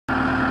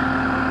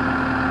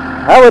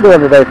How we doing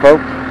today,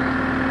 folks?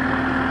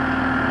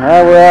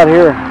 We're out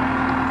here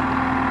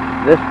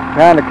just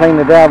trying to clean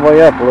the driveway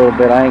up a little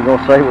bit. I ain't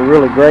gonna say we're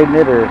really grading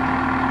it or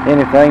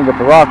anything, but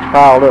the rocks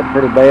piled up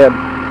pretty bad.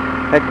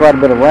 Had quite a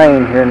bit of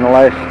rain here in the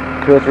last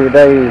 2 or 3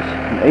 days,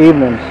 and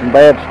evenings, some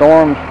bad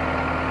storms.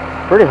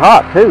 Pretty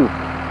hot too.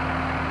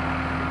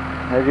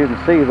 As you can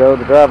see though,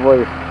 the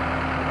driveway is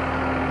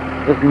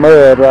just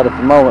mud right at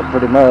the moment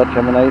pretty much.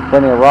 I mean, there's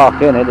plenty of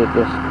rock in it. It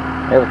just,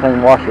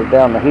 everything washes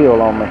down the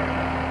hill on me.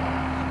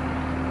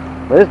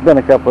 But it's been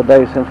a couple of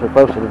days since we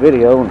posted a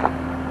video, and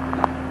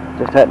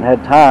just hadn't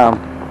had time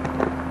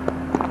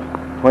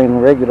between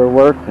regular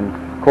work and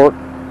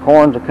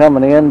corns are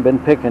coming in. Been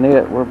picking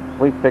it.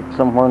 We picked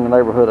somewhere in the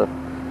neighborhood of,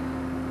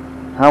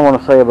 I want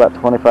to say about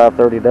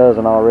 25-30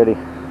 dozen already.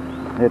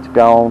 It's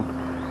gone.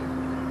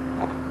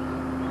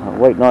 I'm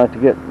waiting on it to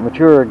get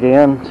mature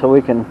again so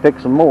we can pick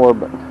some more.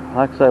 But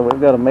like I say, we've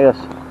got a mess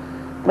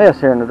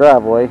here in the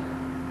driveway.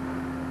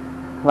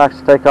 Likes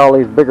to take all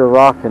these bigger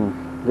rock and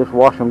just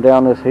wash them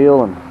down this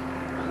hill and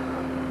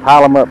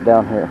pile them up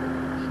down here.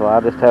 So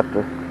I just have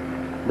to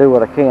do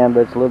what I can,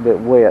 but it's a little bit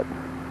wet.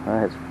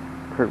 It's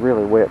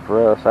really wet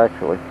for us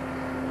actually.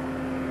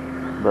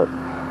 But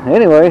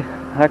anyway,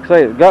 like I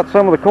say, it got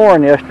some of the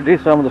corn yesterday.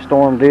 Some of the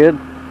storm did.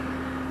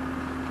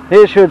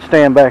 It should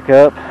stand back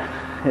up.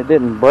 It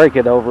didn't break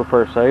it over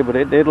per se, but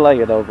it did lay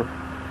it over.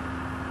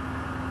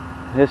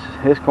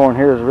 This corn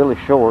here is really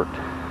short.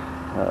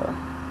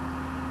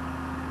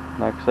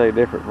 Like I say,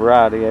 different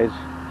variety.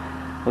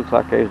 Looks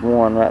like there's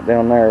one right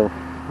down there.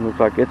 Looks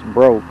like it's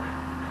broke.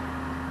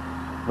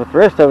 But the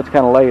rest of it's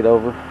kind of laid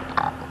over.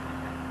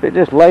 If it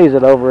just lays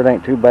it over, it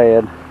ain't too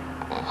bad.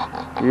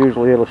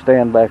 Usually it'll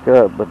stand back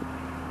up, but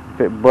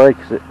if it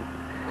breaks it,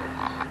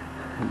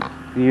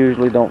 you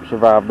usually don't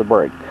survive the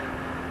break.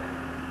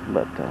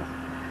 But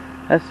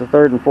that's the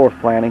 3rd and 4th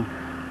planting.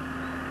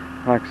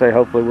 Like I say,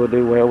 hopefully we'll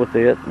do well with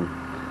it and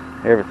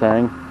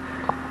everything.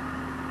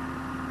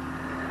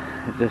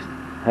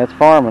 That's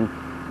farming.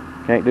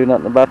 Can't do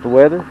nothing about the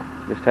weather.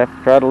 Just have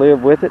to try to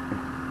live with it.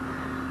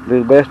 Do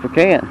the best we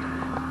can.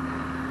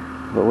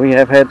 But we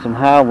have had some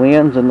high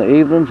winds in the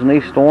evenings and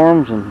these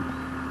storms and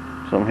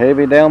some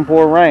heavy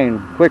downpour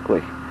rain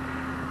quickly.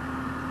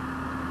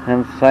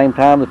 And at the same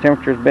time, the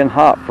temperature's been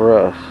hot for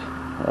us.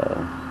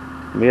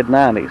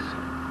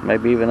 Mid-90s,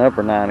 maybe even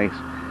upper 90s.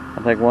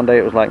 I think one day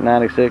it was like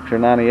 96 or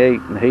 98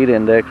 and the heat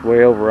index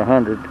way over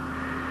 100.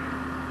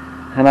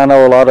 And I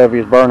know a lot of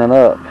you is burning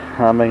up.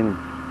 I mean,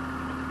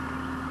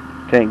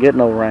 can't get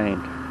no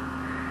rain.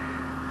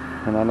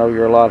 And I know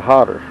you're a lot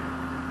hotter.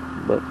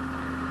 But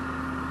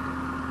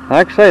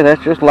like I say,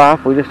 that's just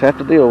life. We just have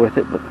to deal with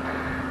it. But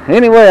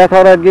anyway, I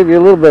thought I'd give you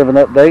a little bit of an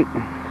update.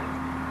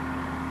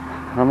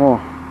 I'm going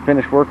to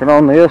finish working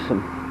on this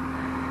and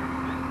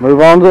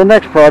move on to the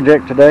next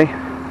project today.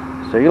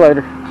 See you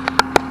later.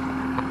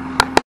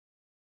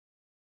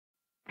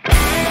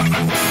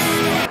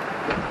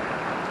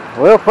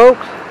 Well,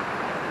 folks,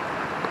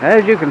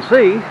 as you can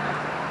see,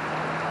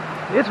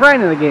 it's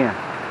raining again.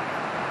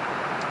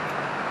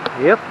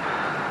 Yep,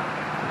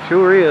 it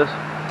sure is.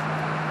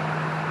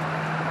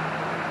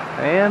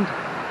 And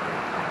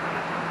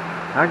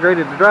I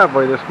graded the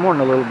driveway this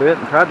morning a little bit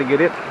and tried to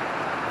get it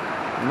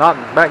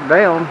knocked back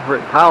down where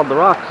it piled the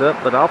rocks up,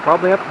 but I'll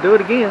probably have to do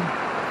it again.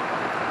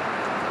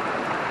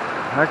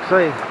 Like I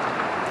say,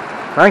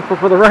 thankful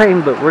for the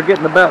rain, but we're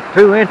getting about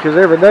 2 inches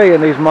every day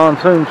in these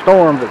monsoon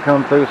storms that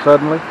come through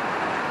suddenly.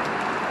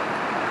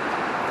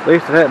 At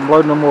least it hadn't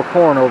blown no more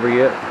corn over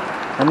yet.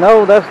 And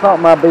no, that's not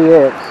my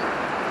BX.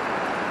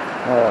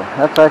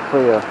 That's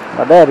actually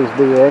my daddy's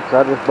BX.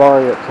 I just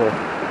borrow it to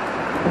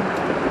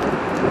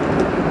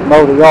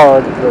mow the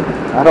yard, but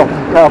I don't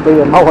think I'll be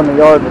mowing the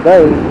yard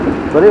today.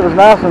 But it was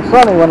nice and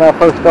sunny when I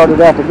first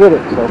started out to get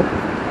it, so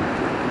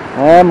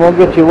I'm gonna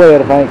get you wet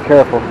if I ain't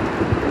careful.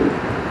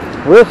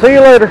 We'll see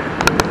you later.